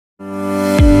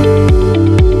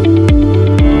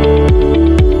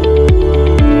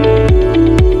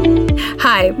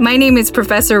My name is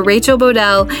Professor Rachel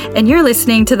Bodell, and you're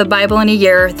listening to the Bible in a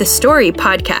Year, the Story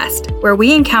podcast, where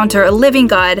we encounter a living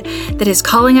God that is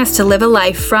calling us to live a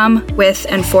life from, with,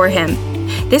 and for Him.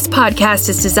 This podcast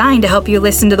is designed to help you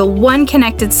listen to the one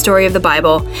connected story of the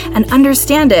Bible and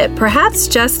understand it, perhaps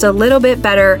just a little bit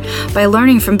better, by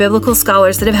learning from biblical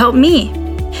scholars that have helped me.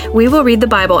 We will read the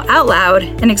Bible out loud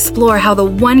and explore how the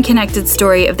one connected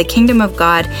story of the kingdom of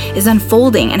God is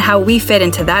unfolding and how we fit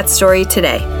into that story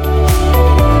today.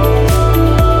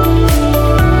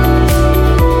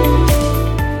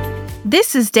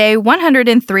 This is day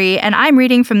 103, and I'm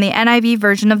reading from the NIV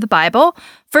version of the Bible,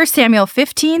 1 Samuel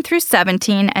 15 through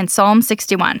 17 and Psalm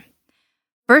 61.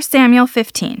 1 Samuel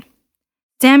 15.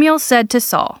 Samuel said to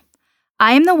Saul,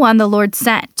 I am the one the Lord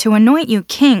sent to anoint you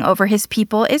king over his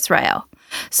people Israel.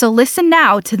 So listen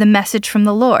now to the message from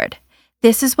the Lord.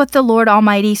 This is what the Lord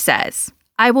Almighty says.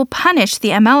 I will punish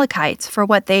the Amalekites for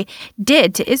what they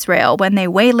did to Israel when they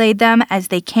waylaid them as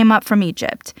they came up from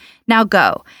Egypt. Now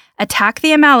go, attack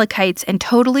the Amalekites and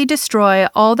totally destroy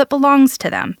all that belongs to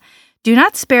them. Do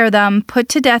not spare them. Put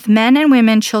to death men and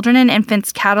women, children and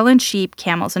infants, cattle and sheep,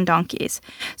 camels and donkeys.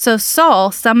 So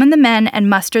Saul summoned the men and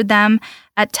mustered them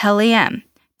at Telaim,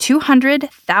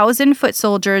 200,000 foot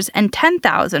soldiers and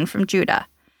 10,000 from Judah.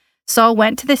 Saul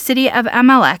went to the city of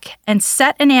Amalek and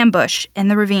set an ambush in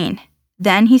the ravine.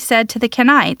 Then he said to the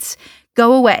Kenites,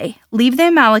 Go away, leave the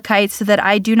Amalekites so that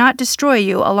I do not destroy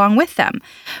you along with them,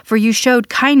 for you showed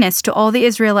kindness to all the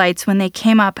Israelites when they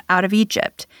came up out of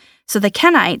Egypt. So the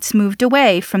Kenites moved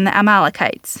away from the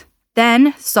Amalekites.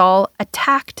 Then Saul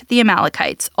attacked the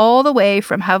Amalekites all the way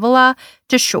from Havilah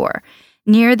to Shur,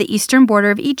 near the eastern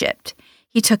border of Egypt.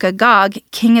 He took Agag,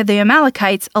 king of the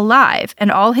Amalekites, alive,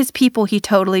 and all his people he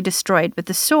totally destroyed with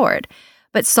the sword.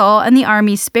 But Saul and the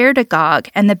army spared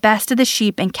Agag and the best of the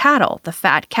sheep and cattle, the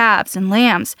fat calves and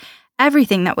lambs,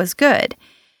 everything that was good.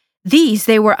 These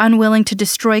they were unwilling to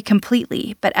destroy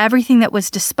completely, but everything that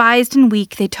was despised and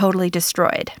weak they totally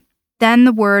destroyed. Then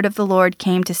the word of the Lord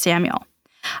came to Samuel.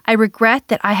 I regret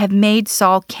that I have made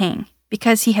Saul king,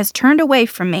 because he has turned away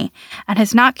from me and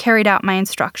has not carried out my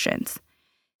instructions.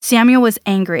 Samuel was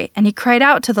angry, and he cried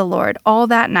out to the Lord all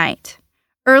that night.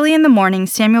 Early in the morning,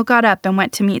 Samuel got up and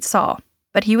went to meet Saul.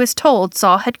 But he was told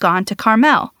Saul had gone to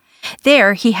Carmel.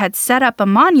 There he had set up a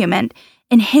monument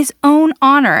in his own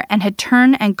honor and had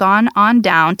turned and gone on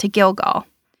down to Gilgal.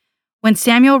 When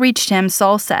Samuel reached him,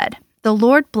 Saul said, The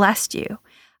Lord blessed you.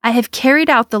 I have carried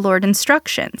out the Lord's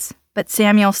instructions. But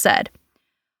Samuel said,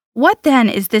 What then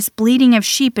is this bleating of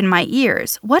sheep in my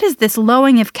ears? What is this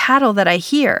lowing of cattle that I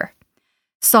hear?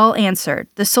 Saul answered,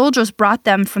 The soldiers brought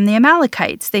them from the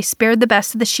Amalekites. They spared the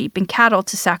best of the sheep and cattle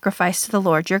to sacrifice to the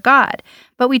Lord your God,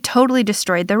 but we totally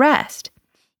destroyed the rest.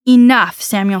 Enough,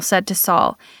 Samuel said to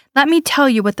Saul. Let me tell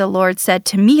you what the Lord said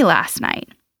to me last night.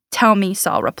 Tell me,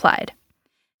 Saul replied.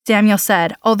 Samuel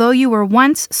said, Although you were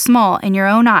once small in your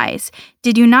own eyes,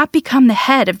 did you not become the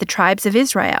head of the tribes of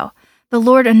Israel? The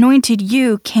Lord anointed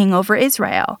you king over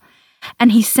Israel.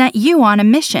 And he sent you on a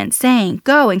mission, saying,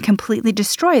 Go and completely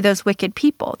destroy those wicked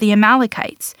people, the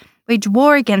Amalekites. Wage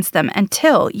war against them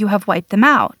until you have wiped them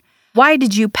out. Why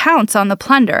did you pounce on the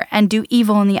plunder and do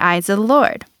evil in the eyes of the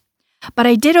Lord? But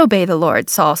I did obey the Lord,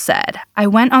 Saul said. I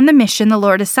went on the mission the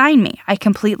Lord assigned me. I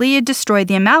completely destroyed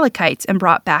the Amalekites and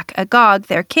brought back Agag,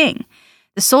 their king.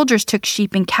 The soldiers took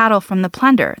sheep and cattle from the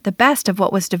plunder, the best of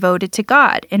what was devoted to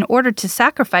God, in order to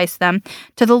sacrifice them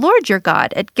to the Lord your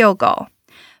God at Gilgal.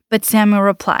 But Samuel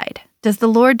replied, Does the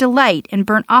Lord delight in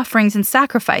burnt offerings and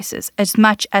sacrifices as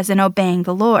much as in obeying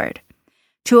the Lord?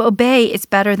 To obey is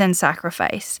better than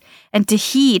sacrifice, and to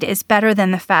heed is better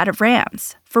than the fat of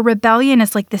rams. For rebellion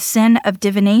is like the sin of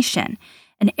divination,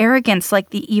 and arrogance like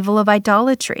the evil of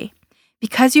idolatry.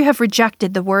 Because you have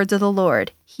rejected the words of the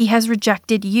Lord, he has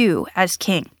rejected you as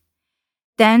king.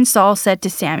 Then Saul said to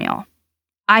Samuel,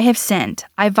 I have sinned.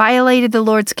 I violated the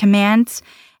Lord's commands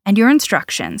and your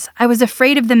instructions. I was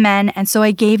afraid of the men, and so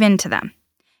I gave in to them.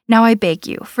 Now I beg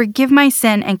you, forgive my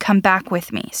sin and come back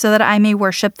with me, so that I may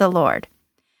worship the Lord.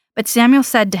 But Samuel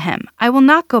said to him, I will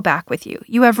not go back with you.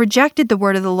 You have rejected the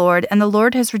word of the Lord, and the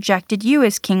Lord has rejected you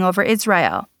as king over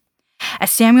Israel.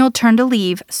 As Samuel turned to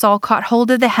leave, Saul caught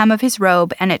hold of the hem of his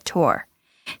robe, and it tore.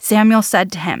 Samuel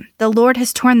said to him, The Lord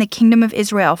has torn the kingdom of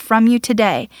Israel from you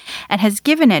today, and has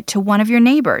given it to one of your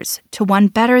neighbors, to one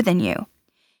better than you.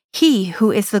 He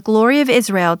who is the glory of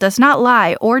Israel does not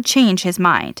lie or change his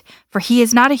mind, for he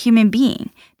is not a human being,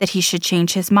 that he should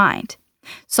change his mind.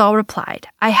 Saul replied,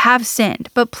 I have sinned,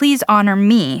 but please honor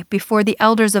me before the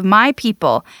elders of my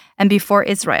people and before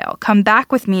Israel. Come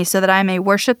back with me so that I may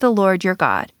worship the Lord your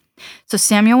God. So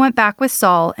Samuel went back with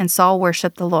Saul, and Saul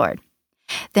worshipped the Lord.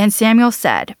 Then Samuel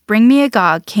said, "Bring me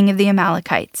Agag, king of the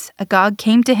Amalekites." Agag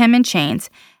came to him in chains,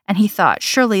 and he thought,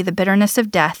 "Surely the bitterness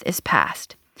of death is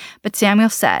past." But Samuel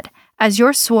said, "As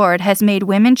your sword has made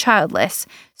women childless,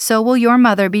 so will your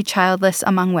mother be childless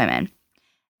among women."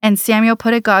 And Samuel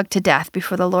put Agag to death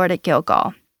before the Lord at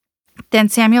Gilgal. Then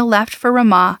Samuel left for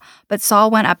Ramah, but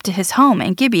Saul went up to his home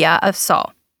in Gibeah of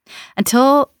Saul.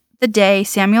 Until the day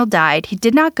Samuel died, he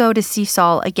did not go to see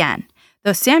Saul again,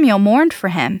 though Samuel mourned for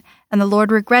him, and the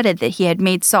Lord regretted that he had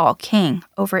made Saul king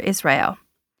over Israel.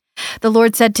 The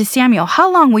Lord said to Samuel,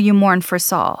 "How long will you mourn for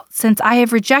Saul, since I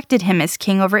have rejected him as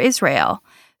king over Israel?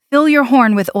 Fill your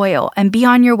horn with oil and be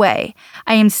on your way.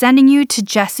 I am sending you to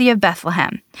Jesse of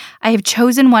Bethlehem. I have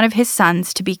chosen one of his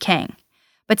sons to be king."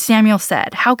 But Samuel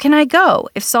said, "How can I go?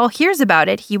 If Saul hears about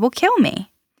it, he will kill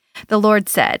me." The Lord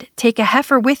said, "Take a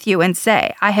heifer with you and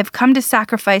say, 'I have come to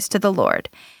sacrifice to the Lord.'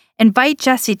 Invite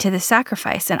Jesse to the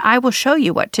sacrifice, and I will show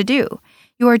you what to do.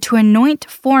 You are to anoint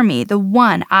for me the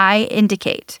one I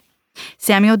indicate."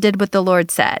 Samuel did what the Lord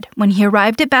said. When he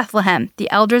arrived at Bethlehem, the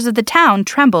elders of the town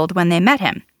trembled when they met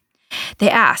him. They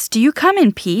asked, "Do you come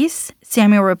in peace?"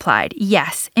 Samuel replied,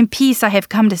 "Yes, in peace I have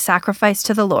come to sacrifice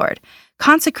to the Lord.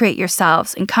 Consecrate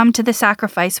yourselves and come to the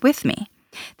sacrifice with me."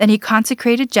 Then he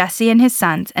consecrated Jesse and his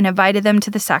sons and invited them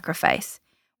to the sacrifice.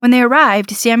 When they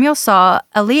arrived, Samuel saw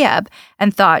Eliab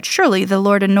and thought, "Surely the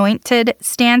Lord anointed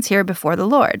stands here before the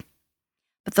Lord."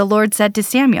 But the Lord said to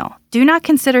Samuel, "Do not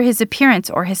consider his appearance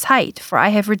or his height, for I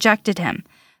have rejected him.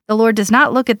 The Lord does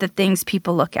not look at the things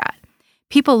people look at.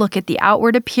 People look at the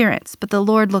outward appearance, but the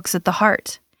Lord looks at the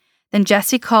heart." Then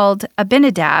Jesse called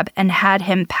Abinadab and had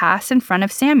him pass in front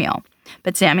of Samuel.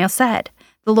 But Samuel said,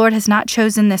 "The Lord has not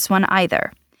chosen this one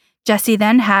either." Jesse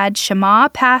then had Shammah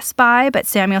pass by, but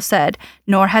Samuel said,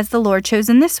 "Nor has the Lord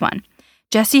chosen this one."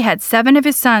 Jesse had 7 of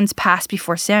his sons pass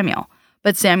before Samuel,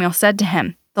 but Samuel said to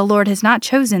him, "The Lord has not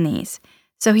chosen these."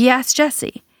 So he asked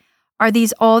Jesse, "Are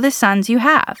these all the sons you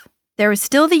have?" "There is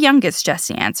still the youngest,"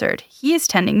 Jesse answered. "He is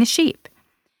tending the sheep."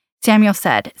 Samuel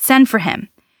said, "Send for him.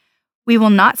 We will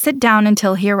not sit down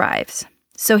until he arrives."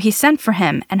 So he sent for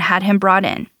him and had him brought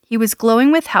in. He was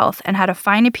glowing with health and had a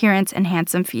fine appearance and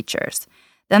handsome features.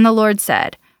 Then the Lord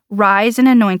said, "Rise and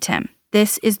anoint him.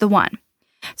 This is the one."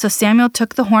 So Samuel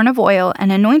took the horn of oil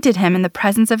and anointed him in the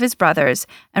presence of his brothers,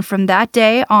 and from that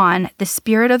day on the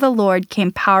Spirit of the Lord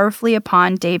came powerfully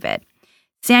upon David.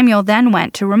 Samuel then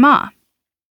went to Ramah.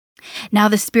 Now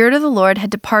the Spirit of the Lord had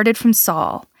departed from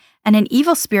Saul, and an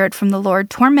evil spirit from the Lord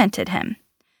tormented him.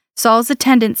 Saul's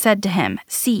attendant said to him,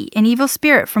 "See, an evil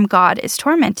spirit from God is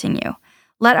tormenting you.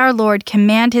 Let our Lord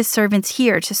command his servants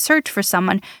here to search for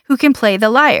someone who can play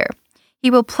the lyre. He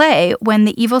will play when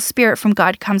the evil spirit from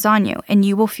God comes on you, and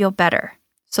you will feel better."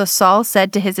 So Saul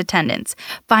said to his attendants,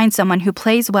 "Find someone who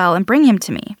plays well and bring him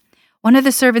to me." One of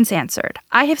the servants answered,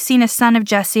 "I have seen a son of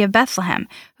Jesse of Bethlehem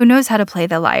who knows how to play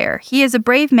the lyre. He is a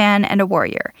brave man and a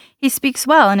warrior. He speaks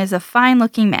well and is a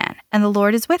fine-looking man, and the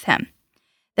Lord is with him."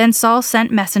 Then Saul sent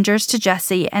messengers to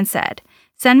Jesse and said,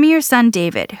 "Send me your son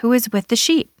David, who is with the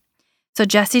sheep." So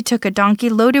Jesse took a donkey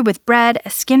loaded with bread, a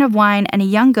skin of wine, and a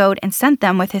young goat and sent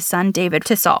them with his son David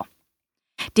to Saul.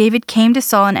 David came to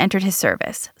Saul and entered his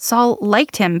service. Saul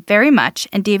liked him very much,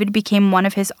 and David became one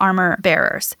of his armor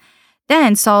bearers.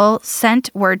 Then Saul sent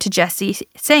word to Jesse,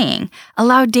 saying,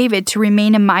 "Allow David to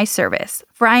remain in my service,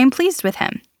 for I am pleased with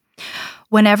him."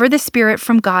 Whenever the Spirit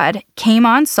from God came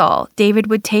on Saul, David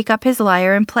would take up his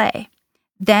lyre and play.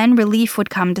 Then relief would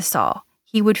come to Saul.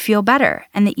 He would feel better,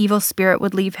 and the evil spirit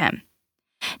would leave him.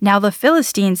 Now the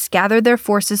Philistines gathered their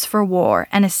forces for war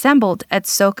and assembled at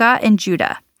Socoh in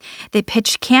Judah. They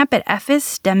pitched camp at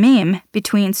Ephes Dammim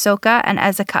between Socoh and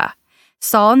Azekah.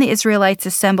 Saul and the Israelites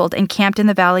assembled and camped in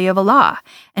the valley of Elah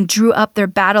and drew up their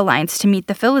battle lines to meet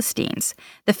the Philistines.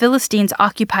 The Philistines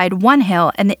occupied one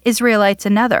hill and the Israelites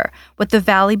another, with the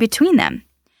valley between them.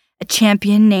 A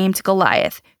champion named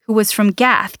Goliath, who was from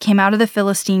Gath, came out of the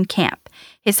Philistine camp.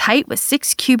 His height was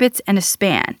 6 cubits and a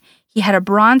span. He had a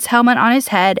bronze helmet on his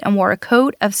head and wore a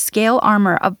coat of scale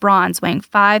armor of bronze weighing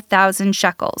 5,000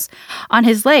 shekels. On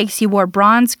his legs he wore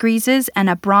bronze greaves, and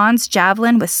a bronze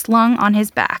javelin was slung on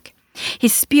his back.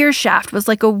 His spear shaft was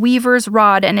like a weaver's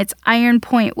rod, and its iron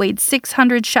point weighed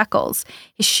 600 shekels.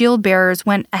 His shield bearers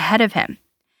went ahead of him.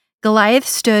 Goliath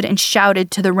stood and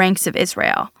shouted to the ranks of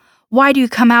Israel, "Why do you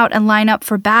come out and line up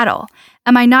for battle?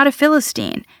 Am I not a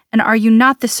Philistine? And are you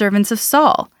not the servants of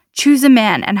Saul? Choose a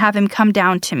man and have him come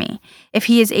down to me. If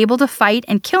he is able to fight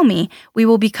and kill me, we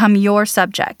will become your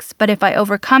subjects. But if I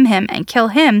overcome him and kill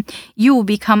him, you will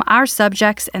become our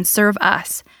subjects and serve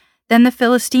us." Then the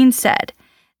Philistines said,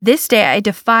 "This day I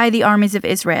defy the armies of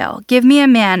Israel. Give me a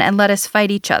man and let us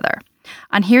fight each other."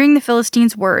 On hearing the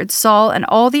Philistines' words, Saul and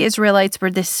all the Israelites were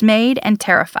dismayed and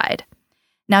terrified.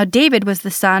 Now David was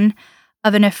the son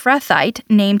of an Ephrathite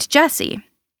named Jesse,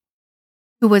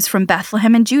 who was from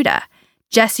Bethlehem in Judah.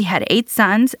 Jesse had 8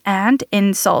 sons, and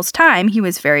in Saul's time he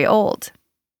was very old.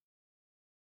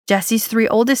 Jesse's 3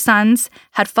 oldest sons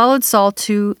had followed Saul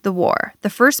to the war. The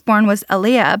firstborn was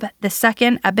Eliab, the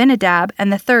second Abinadab,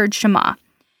 and the third Shammah.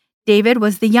 David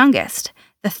was the youngest.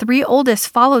 The 3 oldest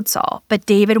followed Saul, but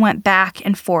David went back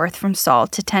and forth from Saul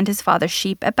to tend his father's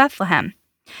sheep at Bethlehem.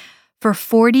 For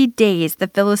 40 days the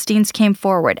Philistines came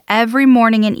forward every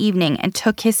morning and evening and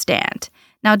took his stand.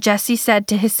 Now Jesse said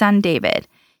to his son David,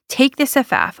 "Take this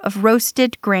ephah of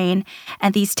roasted grain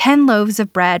and these 10 loaves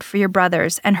of bread for your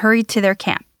brothers and hurry to their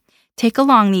camp. Take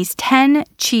along these 10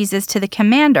 cheeses to the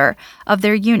commander of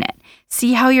their unit.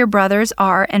 See how your brothers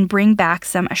are and bring back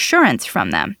some assurance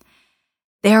from them."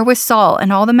 There was Saul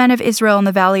and all the men of Israel in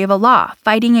the valley of Elah,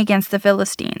 fighting against the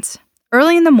Philistines.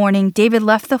 Early in the morning, David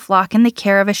left the flock in the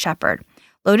care of a shepherd,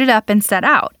 loaded up and set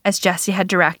out, as Jesse had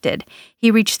directed. He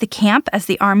reached the camp as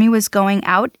the army was going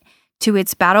out to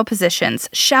its battle positions,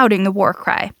 shouting the war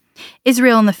cry.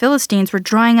 Israel and the Philistines were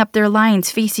drawing up their lines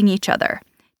facing each other.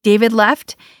 David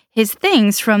left his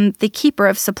things from the keeper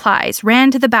of supplies,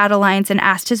 ran to the battle lines, and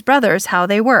asked his brothers how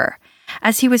they were.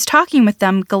 As he was talking with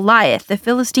them, Goliath, the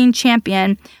Philistine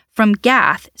champion from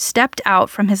Gath, stepped out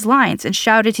from his lines and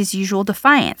shouted his usual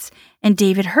defiance, and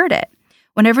David heard it.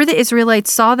 Whenever the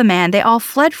Israelites saw the man, they all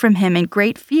fled from him in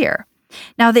great fear.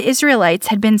 Now the Israelites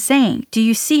had been saying, "Do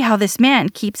you see how this man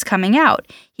keeps coming out?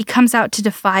 He comes out to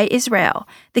defy Israel.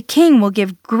 The king will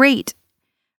give great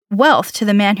wealth to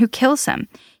the man who kills him.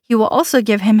 He will also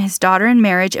give him his daughter in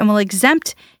marriage and will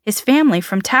exempt his family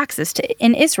from taxes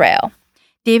in Israel."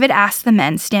 David asked the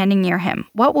men standing near him,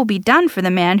 "What will be done for the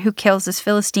man who kills this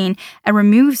Philistine and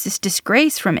removes this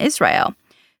disgrace from Israel?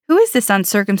 Who is this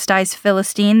uncircumcised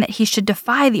Philistine that he should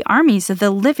defy the armies of the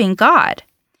living God?"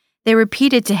 They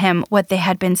repeated to him what they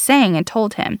had been saying and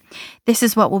told him, "This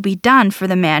is what will be done for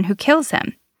the man who kills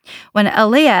him." When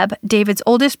Eliab, David's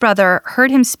oldest brother,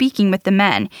 heard him speaking with the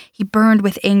men, he burned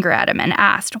with anger at him and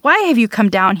asked, "Why have you come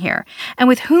down here? And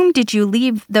with whom did you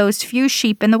leave those few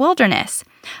sheep in the wilderness?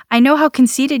 I know how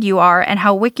conceited you are and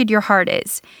how wicked your heart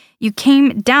is. You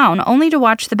came down only to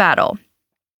watch the battle."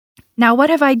 "Now what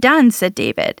have I done?" said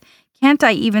David. "Can't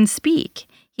I even speak?"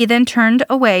 He then turned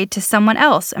away to someone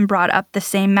else and brought up the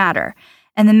same matter,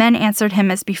 and the men answered him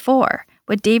as before.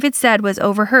 What David said was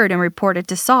overheard and reported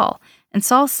to Saul, and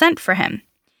Saul sent for him.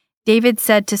 David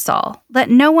said to Saul, "Let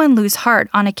no one lose heart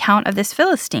on account of this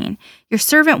Philistine. Your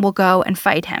servant will go and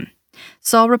fight him."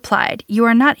 Saul replied, "You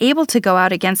are not able to go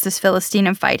out against this Philistine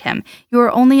and fight him. You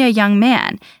are only a young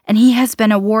man, and he has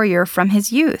been a warrior from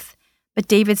his youth." But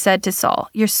David said to Saul,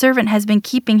 "Your servant has been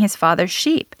keeping his father's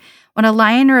sheep. When a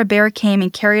lion or a bear came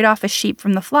and carried off a sheep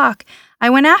from the flock, I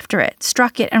went after it,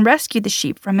 struck it, and rescued the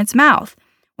sheep from its mouth.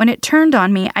 When it turned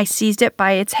on me, I seized it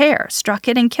by its hair, struck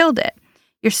it, and killed it.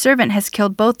 Your servant has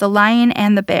killed both the lion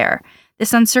and the bear.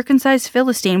 This uncircumcised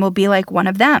Philistine will be like one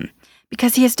of them,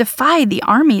 because he has defied the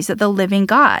armies of the living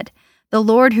God. The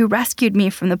Lord who rescued me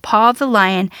from the paw of the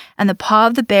lion and the paw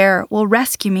of the bear will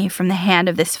rescue me from the hand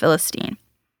of this Philistine."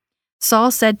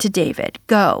 Saul said to David,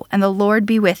 "Go, and the Lord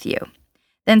be with you."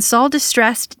 Then Saul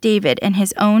distressed David in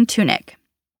his own tunic.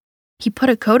 He put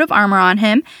a coat of armor on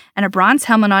him and a bronze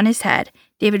helmet on his head.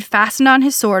 David fastened on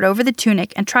his sword over the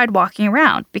tunic and tried walking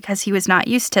around, because he was not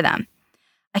used to them.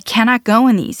 "I cannot go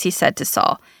in these," he said to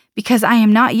Saul, "because I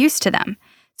am not used to them."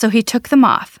 So he took them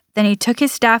off. Then he took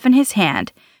his staff in his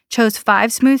hand, chose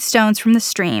 5 smooth stones from the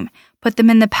stream, put them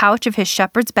in the pouch of his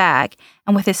shepherd's bag,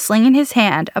 and with his sling in his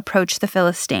hand approached the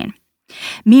Philistine.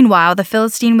 Meanwhile, the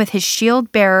Philistine with his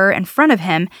shield bearer in front of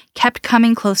him kept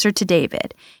coming closer to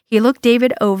David. He looked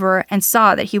David over and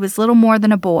saw that he was little more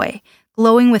than a boy,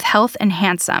 glowing with health and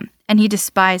handsome, and he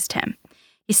despised him.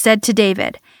 He said to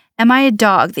David, "Am I a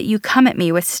dog that you come at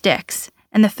me with sticks?"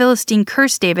 And the Philistine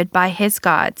cursed David by his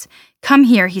gods. "Come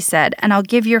here," he said, "and I'll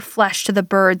give your flesh to the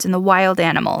birds and the wild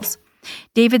animals."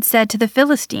 David said to the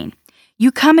Philistine,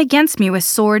 "You come against me with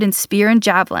sword and spear and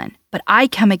javelin, but I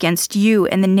come against you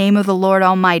in the name of the Lord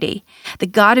Almighty, the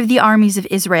God of the armies of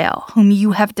Israel, whom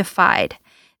you have defied.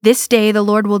 This day the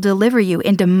Lord will deliver you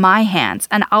into my hands,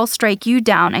 and I'll strike you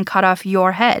down and cut off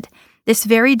your head. This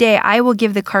very day I will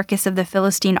give the carcass of the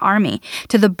Philistine army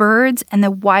to the birds and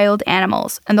the wild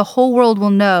animals, and the whole world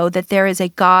will know that there is a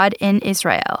God in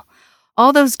Israel.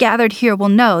 All those gathered here will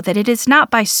know that it is not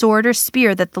by sword or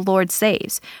spear that the Lord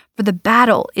saves, for the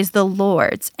battle is the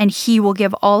Lord's, and he will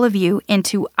give all of you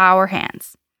into our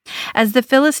hands." As the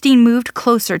Philistine moved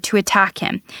closer to attack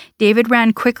him, David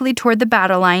ran quickly toward the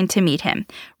battle line to meet him.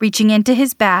 Reaching into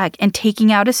his bag and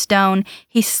taking out a stone,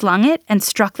 he slung it and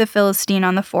struck the Philistine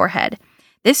on the forehead.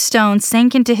 This stone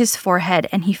sank into his forehead,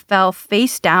 and he fell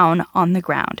face down on the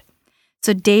ground.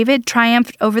 So David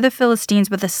triumphed over the Philistines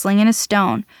with a sling and a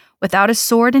stone. Without a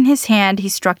sword in his hand, he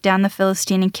struck down the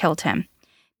Philistine and killed him.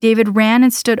 David ran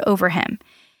and stood over him.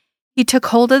 He took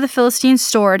hold of the Philistine's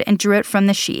sword and drew it from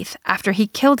the sheath. After he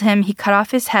killed him, he cut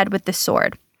off his head with the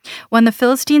sword. When the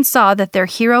Philistines saw that their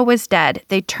hero was dead,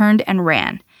 they turned and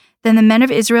ran. Then the men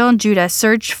of Israel and Judah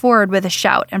surged forward with a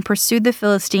shout and pursued the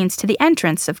Philistines to the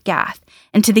entrance of Gath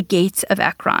and to the gates of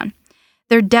Ekron.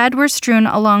 Their dead were strewn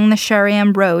along the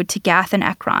Shaaraim road to Gath and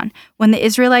Ekron. When the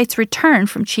Israelites returned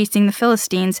from chasing the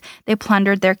Philistines, they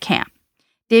plundered their camp.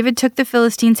 David took the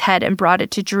Philistine's head and brought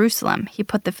it to Jerusalem. He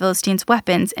put the Philistines'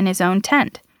 weapons in his own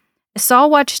tent. As Saul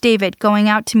watched David going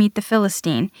out to meet the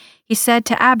Philistine, he said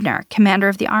to Abner, commander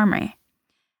of the army,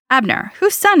 "Abner,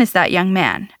 whose son is that young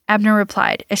man?" Abner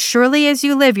replied, "As surely as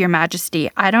you live, your majesty,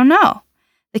 I don't know."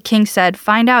 The king said,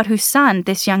 "Find out whose son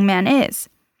this young man is."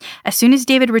 As soon as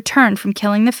David returned from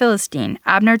killing the Philistine,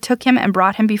 Abner took him and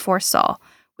brought him before Saul,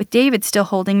 with David still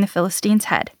holding the Philistine's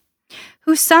head.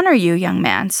 "Whose son are you, young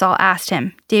man?" Saul asked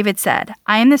him. David said,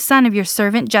 "I am the son of your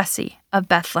servant Jesse of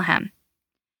Bethlehem."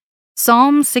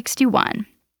 Psalm 61.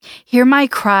 Hear my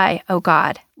cry, O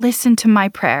God. Listen to my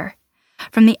prayer.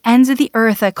 From the ends of the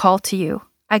earth I call to you.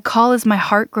 I call as my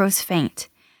heart grows faint.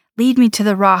 Lead me to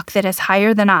the rock that is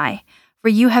higher than I, for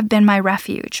you have been my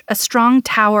refuge, a strong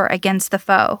tower against the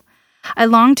foe. I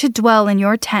long to dwell in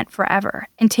your tent forever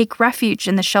and take refuge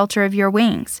in the shelter of your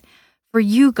wings. For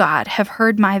you, God, have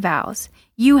heard my vows.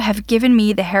 You have given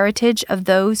me the heritage of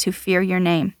those who fear your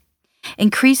name.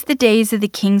 Increase the days of the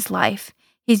king's life,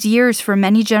 his years for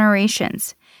many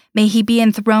generations. May he be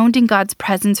enthroned in God's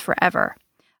presence forever.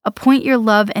 Appoint your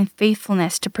love and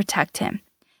faithfulness to protect him.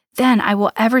 Then I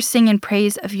will ever sing in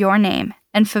praise of your name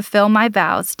and fulfill my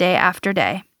vows day after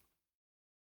day.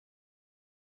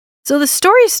 So the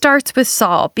story starts with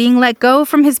Saul being let go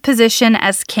from his position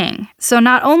as king. So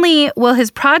not only will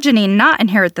his progeny not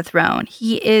inherit the throne,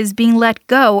 he is being let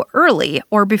go early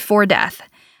or before death.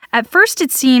 At first,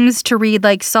 it seems to read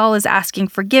like Saul is asking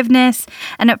forgiveness,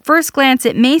 and at first glance,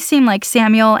 it may seem like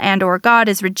Samuel and/or God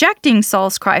is rejecting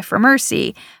Saul's cry for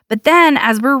mercy. But then,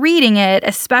 as we're reading it,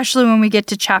 especially when we get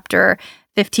to chapter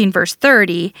 15, verse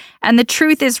 30, and the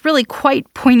truth is really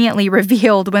quite poignantly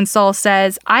revealed when Saul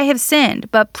says, "I have sinned,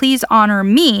 but please honor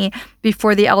me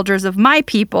before the elders of my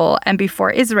people and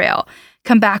before Israel.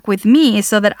 Come back with me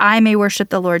so that I may worship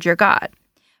the Lord your God."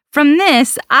 From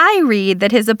this, I read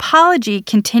that his apology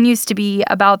continues to be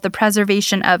about the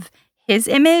preservation of his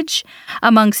image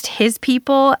amongst his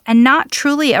people and not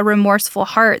truly a remorseful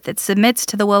heart that submits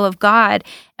to the will of God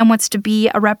and wants to be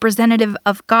a representative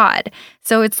of God.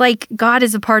 So it's like God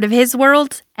is a part of his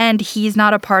world and he's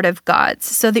not a part of God's.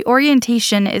 So the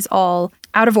orientation is all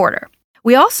out of order.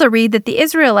 We also read that the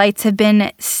Israelites have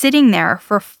been sitting there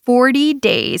for 40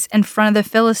 days in front of the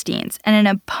Philistines and an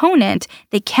opponent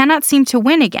they cannot seem to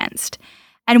win against.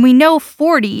 And we know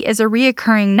 40 is a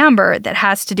reoccurring number that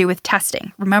has to do with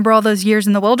testing. Remember all those years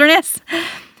in the wilderness?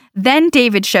 Then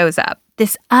David shows up,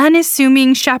 this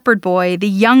unassuming shepherd boy, the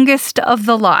youngest of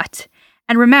the lot.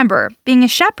 And remember, being a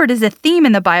shepherd is a theme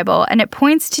in the Bible, and it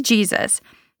points to Jesus.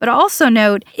 But also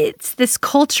note, it's this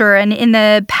culture, and in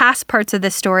the past parts of the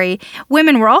story,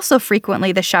 women were also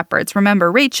frequently the shepherds.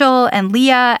 Remember Rachel and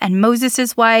Leah and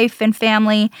Moses' wife and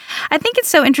family. I think it's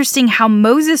so interesting how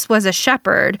Moses was a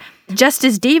shepherd, just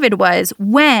as David was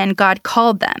when God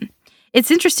called them.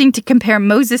 It's interesting to compare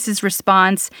Moses'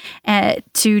 response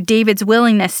to David's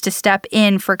willingness to step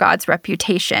in for God's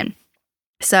reputation.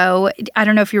 So I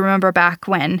don't know if you remember back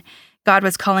when God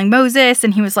was calling Moses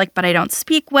and he was like, "But I don't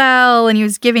speak well." And he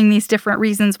was giving these different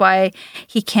reasons why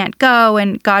he can't go.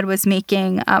 And God was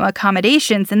making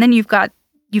accommodations. And then you've got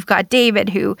David,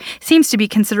 who seems to be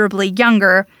considerably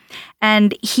younger,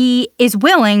 and he is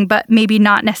willing, but maybe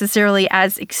not necessarily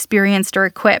as experienced or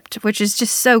equipped, which is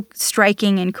just so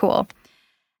striking and cool.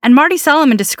 And Marty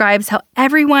Solomon describes how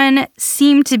everyone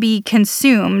seemed to be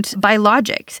consumed by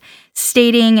logic,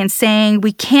 stating and saying,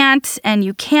 "We can't, and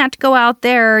you can't go out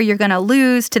there. You're going to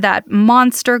lose to that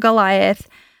monster Goliath."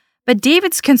 But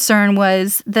David's concern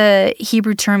was the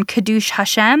Hebrew term Kadush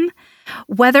Hashem,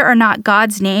 whether or not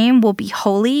God's name will be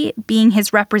holy, being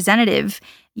his representative,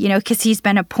 because he's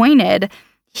been appointed.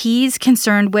 He's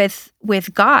concerned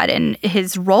with God and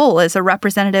his role as a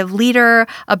representative leader,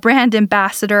 a brand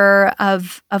ambassador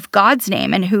of God's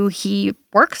name and who he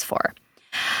works for.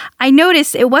 I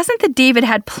noticed it wasn't that David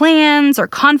had plans or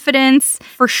confidence.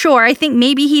 For sure, I think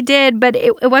maybe he did, but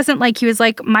it wasn't like he was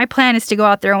like, my plan is to go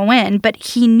out there and win. But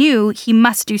he knew he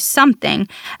must do something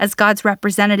as God's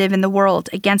representative in the world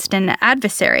against an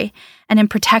adversary and in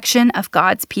protection of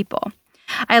God's people.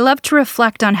 I love to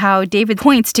reflect on how David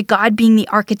points to God being the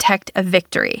architect of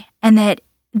victory, and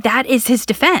that is his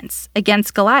defense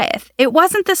against Goliath. It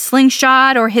wasn't the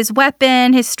slingshot or his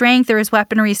weapon, his strength, or his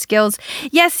weaponry skills.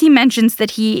 Yes, he mentions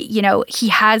that he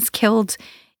has killed,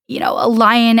 a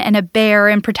lion and a bear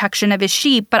in protection of his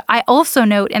sheep. But I also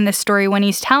note in the story when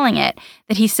he's telling it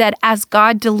that he said, as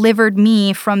God delivered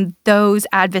me from those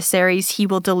adversaries, he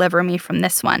will deliver me from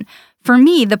this one. For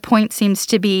me, the point seems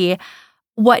to be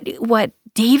what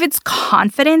David's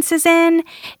confidence is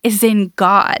in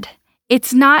God.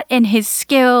 It's not in his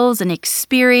skills and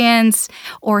experience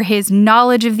or his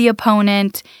knowledge of the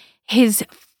opponent. His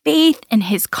faith and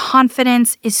his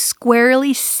confidence is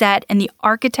squarely set in the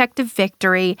architect of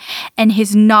victory and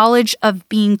his knowledge of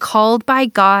being called by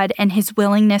God and his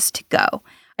willingness to go.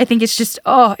 I think it's just,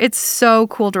 it's so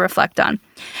cool to reflect on.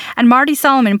 And Marty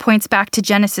Solomon points back to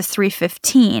Genesis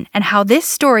 3:15 and how this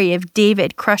story of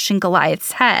David crushing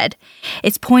Goliath's head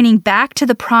is pointing back to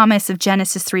the promise of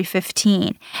Genesis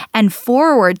 3:15 and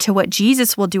forward to what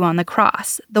Jesus will do on the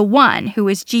cross, the one who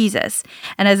is Jesus.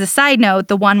 And as a side note,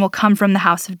 the one will come from the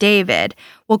house of David,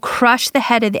 will crush the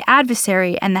head of the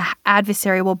adversary, and the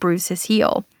adversary will bruise his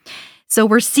heel. So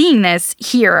we're seeing this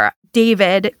here,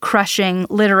 David crushing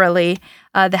literally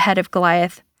the head of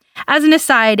Goliath. As an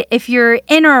aside, if you're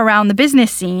in or around the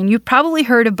business scene, you've probably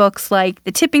heard of books like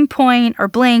The Tipping Point or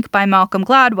Blink by Malcolm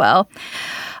Gladwell.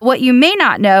 What you may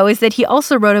not know is that he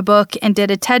also wrote a book and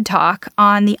did a TED Talk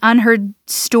on the unheard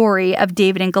story of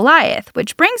David and Goliath,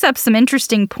 which brings up some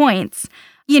interesting points,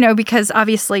 because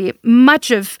obviously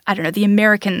much of, the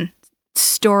American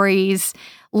stories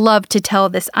love to tell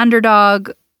this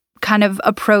underdog kind of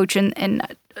approach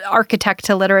and architect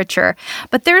to literature.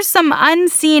 But there's some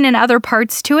unseen and other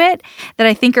parts to it that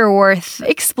I think are worth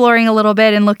exploring a little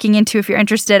bit and looking into if you're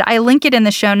interested. I link it in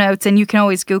the show notes and you can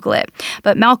always Google it.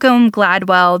 But Malcolm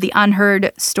Gladwell, The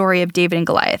Unheard Story of David and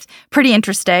Goliath. Pretty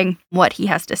interesting what he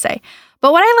has to say.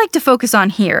 But what I like to focus on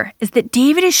here is that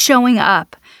David is showing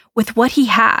up with what he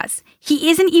has. He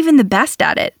isn't even the best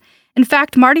at it. In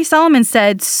fact, Marty Solomon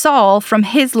said Saul, from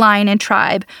his line and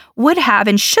tribe, would have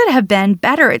and should have been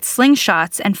better at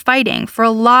slingshots and fighting for a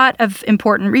lot of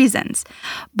important reasons.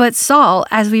 But Saul,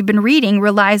 as we've been reading,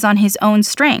 relies on his own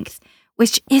strength,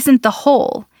 which isn't the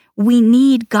whole. We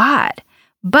need God.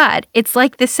 But it's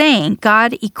like the saying,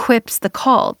 God equips the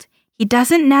called. He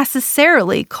doesn't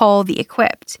necessarily call the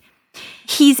equipped.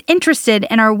 He's interested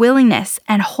in our willingness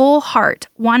and whole heart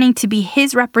wanting to be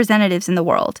his representatives in the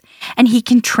world, and he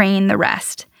can train the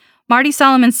rest. Marty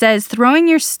Solomon says, throw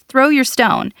your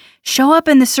stone, show up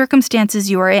in the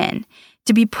circumstances you are in,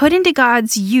 to be put into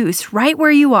God's use right where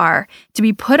you are, to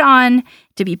be put on,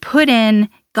 to be put in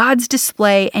God's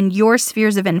display and your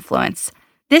spheres of influence.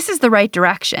 This is the right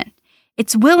direction.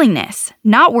 It's willingness,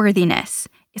 not worthiness.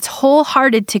 It's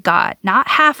wholehearted to God, not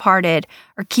half-hearted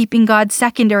or keeping God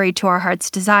secondary to our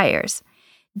heart's desires.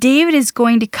 David is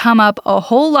going to come up a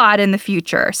whole lot in the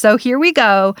future. So here we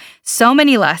go. So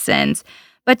many lessons.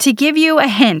 But to give you a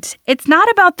hint, it's not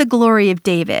about the glory of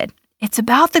David. It's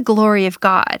about the glory of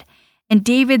God. And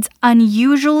David's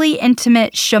unusually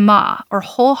intimate Shema, or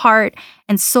whole heart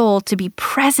and soul, to be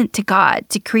present to God,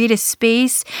 to create a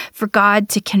space for God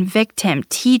to convict him,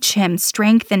 teach him,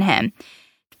 strengthen him.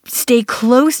 Stay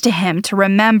close to him to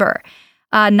remember.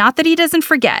 Not that he doesn't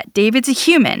forget. David's a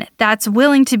human that's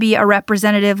willing to be a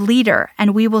representative leader,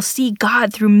 and we will see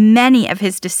God through many of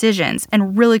his decisions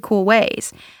in really cool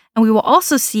ways. And we will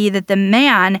also see that the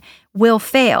man will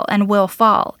fail and will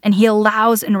fall, and he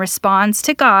allows and responds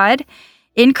to God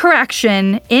in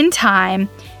correction, in time,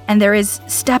 and there is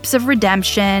steps of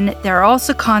redemption. There are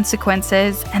also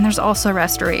consequences, and there's also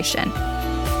restoration.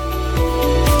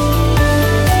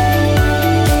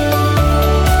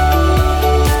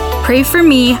 Pray for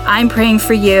me, I'm praying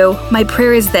for you. My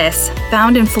prayer is this,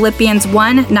 found in Philippians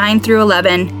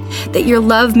 1:9-11, that your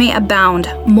love may abound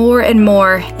more and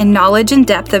more in knowledge and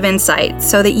depth of insight,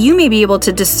 so that you may be able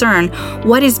to discern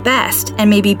what is best and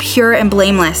may be pure and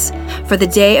blameless for the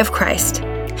day of Christ,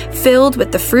 filled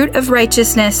with the fruit of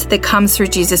righteousness that comes through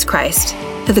Jesus Christ,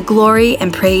 to the glory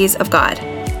and praise of God.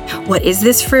 What is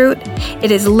this fruit?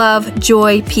 It is love,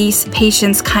 joy, peace,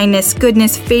 patience, kindness,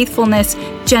 goodness, faithfulness,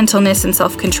 gentleness, and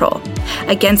self-control.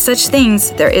 Against such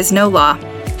things there is no law.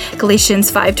 Galatians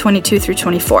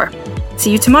 5:22-24.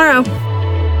 See you tomorrow.